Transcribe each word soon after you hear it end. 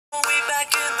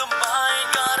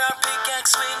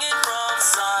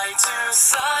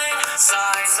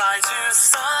side to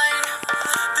side.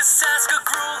 This task a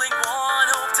grueling one.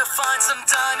 Hope to find some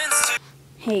diamonds too.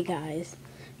 Hey guys,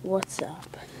 what's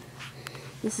up?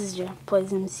 This is Jack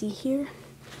Plays MC here.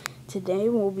 Today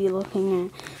we'll be looking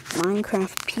at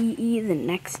Minecraft PE, the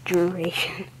next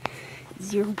generation,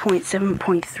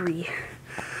 0.7.3.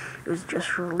 It was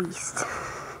just released.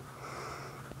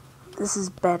 This is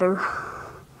better.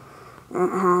 It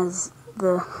has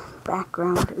the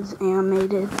background is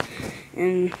animated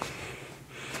and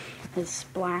has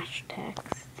splash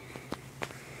text.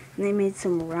 And they made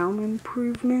some realm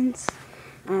improvements.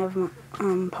 I have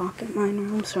pocket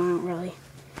mine, so I don't really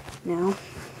know.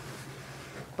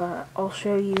 But I'll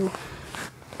show you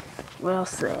what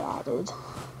else they added.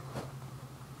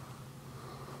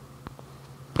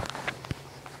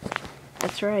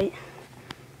 That's right.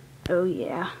 Oh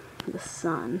yeah, the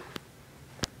sun.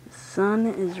 The sun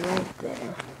is right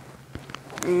there.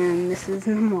 And this is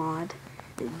the mod.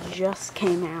 It just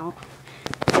came out.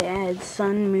 They added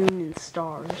sun, moon, and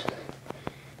stars.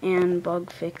 And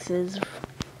bug fixes, of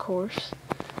course.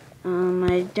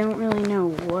 I don't really know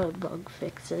what bug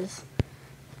fixes.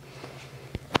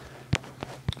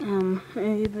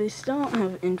 They still don't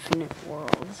have infinite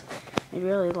worlds. I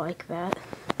really like that.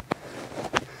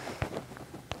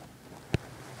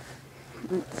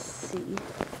 Let's see.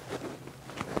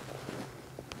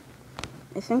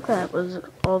 I think that was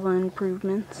all the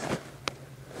improvements.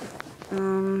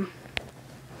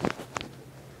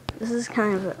 This is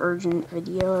kind of an urgent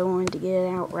video. I wanted to get it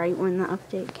out right when the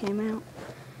update came out.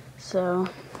 So,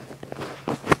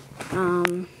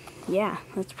 yeah,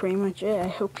 that's pretty much it. I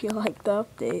hope you liked the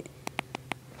update.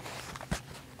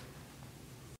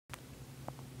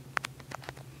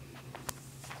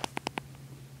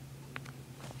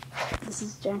 This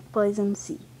is Jack Plays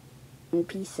MC, and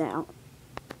peace out.